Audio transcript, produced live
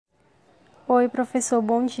Oi, professor,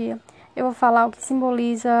 bom dia. Eu vou falar o que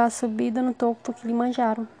simboliza a subida no topo do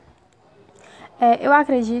Kilimanjaro. Eu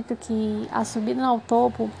acredito que a subida ao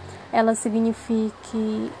topo, ela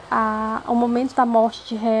signifique o momento da morte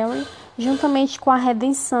de Harry, juntamente com a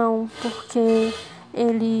redenção, porque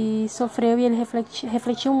ele sofreu e ele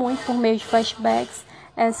refletiu muito por meio de flashbacks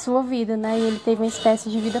sua vida, né? E ele teve uma espécie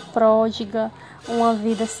de vida pródiga, uma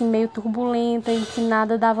vida assim meio turbulenta, em que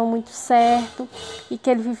nada dava muito certo e que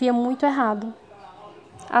ele vivia muito errado.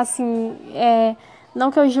 Assim,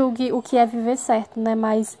 não que eu julgue o que é viver certo, né?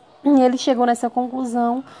 Mas ele chegou nessa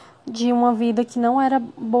conclusão de uma vida que não era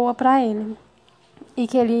boa para ele e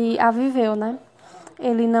que ele a viveu, né?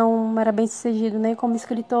 Ele não era bem sucedido nem como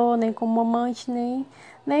escritor, nem como amante, nem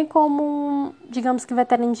como digamos que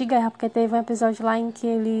veterano de guerra, porque teve um episódio lá em que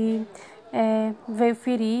ele veio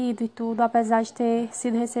ferido e tudo, apesar de ter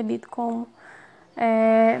sido recebido como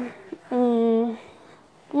um,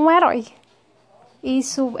 um herói.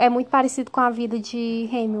 Isso é muito parecido com a vida de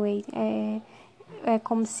Hemingway. É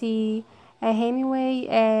como se Hemingway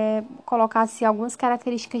colocasse algumas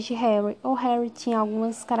características de Harry. Ou Harry tinha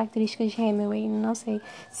algumas características de Hemingway. Não sei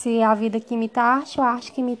se é a vida que imita a arte ou a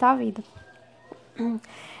arte que imita a vida.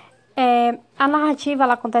 A narrativa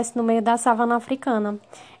ela acontece no meio da savana africana,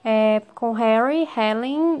 com Harry,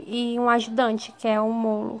 Helen e um ajudante, que é um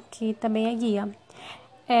molo, que também é guia.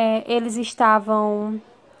 Eles estavam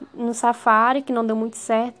no safari, que não deu muito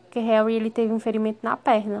certo, porque Harry ele teve um ferimento na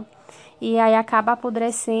perna. E aí acaba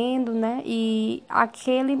apodrecendo, né? E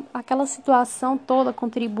aquela situação toda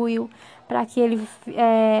contribuiu para que ele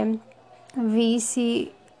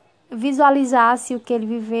visualizasse o que ele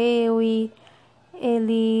viveu e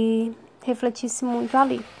ele refletisse muito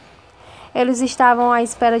ali. Eles estavam à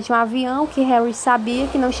espera de um avião que Harry sabia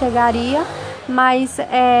que não chegaria, mas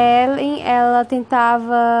Ellen, ela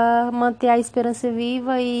tentava manter a esperança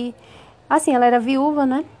viva e, assim, ela era viúva,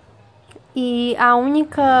 né? E a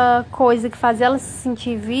única coisa que fazia ela se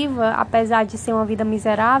sentir viva, apesar de ser uma vida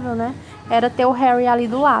miserável, né? Era ter o Harry ali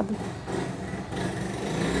do lado.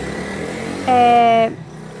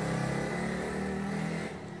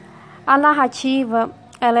 A narrativa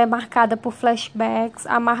ela é marcada por flashbacks,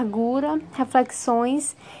 amargura,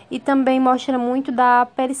 reflexões e também mostra muito da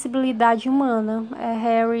perecibilidade humana.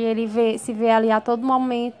 Harry se vê ali a todo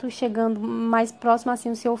momento chegando mais próximo assim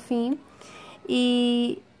do seu fim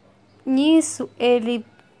e nisso ele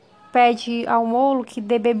pede ao Molo que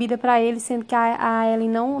dê bebida para ele, sendo que a Ellie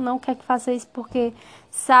não quer que faça isso porque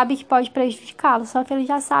sabe que pode prejudicá-lo. Só que ele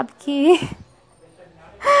já sabe que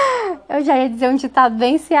eu já ia dizer um ditado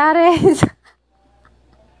bem cearense.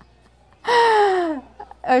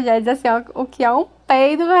 Eu já ia dizer assim, ó, o que é um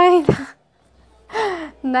peido, velho.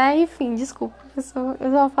 Né? Enfim, desculpa, professor.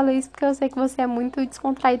 Eu só falei isso porque eu sei que você é muito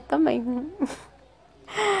descontraído também.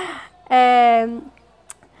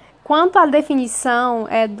 Quanto à definição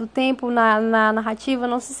do tempo na narrativa,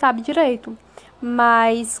 não se sabe direito.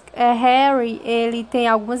 Mas Harry, ele tem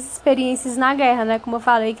algumas experiências na guerra, né? Como eu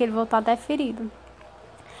falei, que ele voltou até ferido.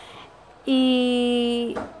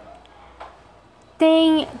 E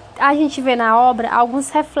a gente vê na obra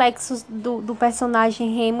alguns reflexos do personagem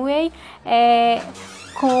Hemingway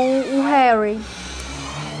com o Harry.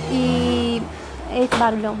 Eita,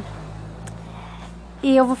 barulhão.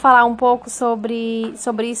 E eu vou falar um pouco sobre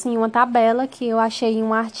isso em uma tabela que eu achei em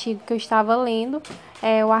um artigo que eu estava lendo.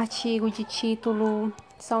 É o artigo de título...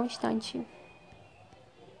 Só um instante.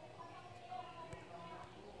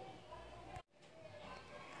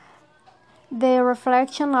 The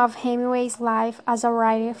reflection of Hemingway's life as a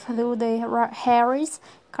writer through the Harry's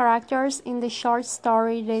characters in the short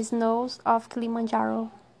story The Snows of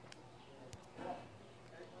Kilimanjaro.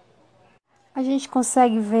 A gente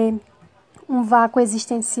consegue ver um vácuo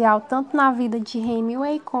existencial tanto na vida de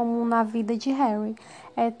Hemingway como na vida de Harry.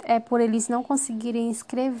 É por eles não conseguirem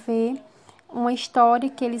escrever uma história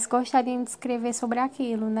que eles gostariam de escrever sobre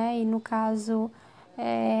aquilo, né? E no caso,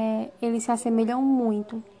 eles se assemelham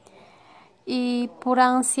muito. E por a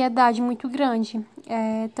ansiedade muito grande.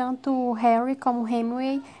 Tanto Harry como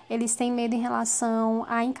Hemingway, eles têm medo em relação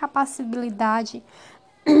à incapacidade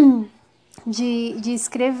de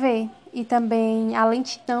escrever e também a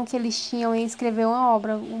lentidão que eles tinham em escrever uma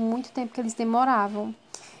obra, o muito tempo que eles demoravam.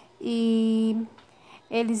 E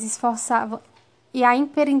eles esforçavam, e a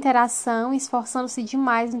hiperinteração, esforçando-se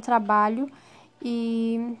demais no trabalho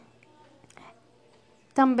e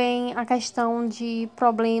também a questão de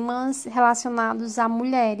problemas relacionados a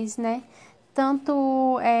mulheres, né?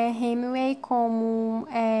 Tanto Hemingway como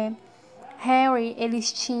Harry,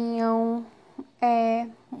 eles tinham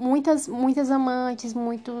muitas amantes,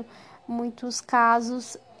 muitos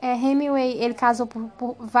casos Hemingway, ele casou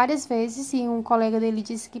por várias vezes e um colega dele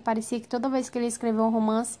disse que parecia que toda vez que ele escreveu um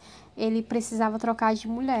romance, ele precisava trocar de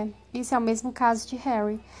mulher. Isso é o mesmo caso de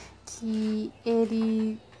Harry, que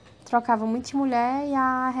ele trocava muito de mulher e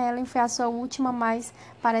a Helen foi a sua última, mas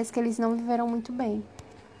parece que eles não viveram muito bem.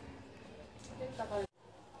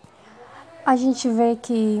 A gente vê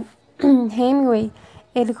que Hemingway,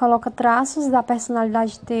 ele coloca traços da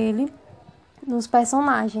personalidade dele nos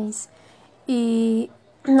personagens e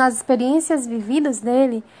nas experiências vividas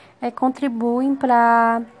dele contribuem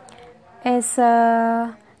para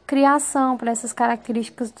essa criação, para essas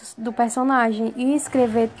características do personagem. E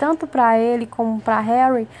escrever tanto para ele como para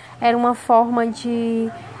Harry era uma forma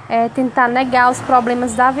de tentar negar os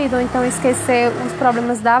problemas da vida, ou então esquecer os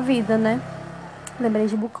problemas da vida, né? Lembrei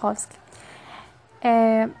de Bukowski.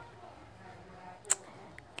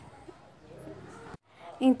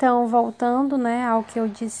 Então, voltando, né, ao que eu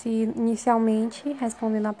disse inicialmente,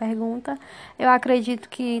 respondendo à pergunta, eu acredito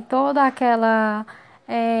que toda aquele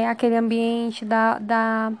ambiente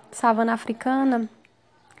da savana africana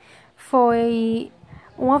foi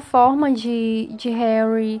uma forma de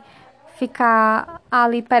Harry ficar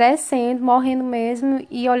ali perecendo, morrendo mesmo,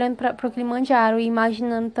 e olhando para o Kilimanjaro e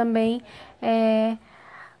imaginando também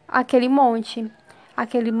aquele monte.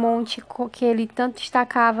 Aquele monte que ele tanto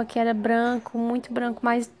destacava, que era branco, muito branco,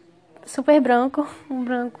 mas super branco, um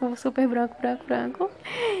branco, super branco, branco, branco.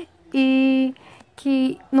 E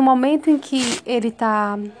que no momento em que ele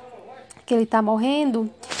tá morrendo,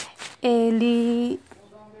 ele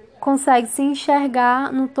consegue se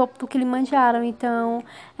enxergar no topo do Kilimanjaro. Então,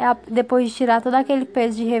 depois de tirar todo aquele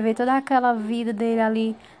peso, de rever toda aquela vida dele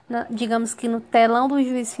ali, digamos que no telão do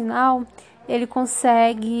juízo final, ele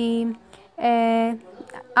consegue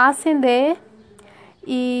ascender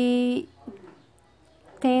e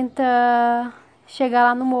tenta chegar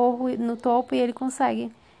lá no morro, no topo, e ele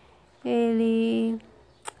consegue. Ele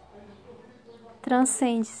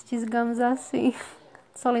transcende, digamos assim.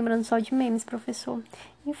 Só lembrando só de memes, professor.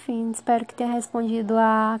 Enfim, espero que tenha respondido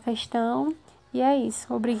a questão. E é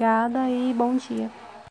isso. Obrigada e bom dia.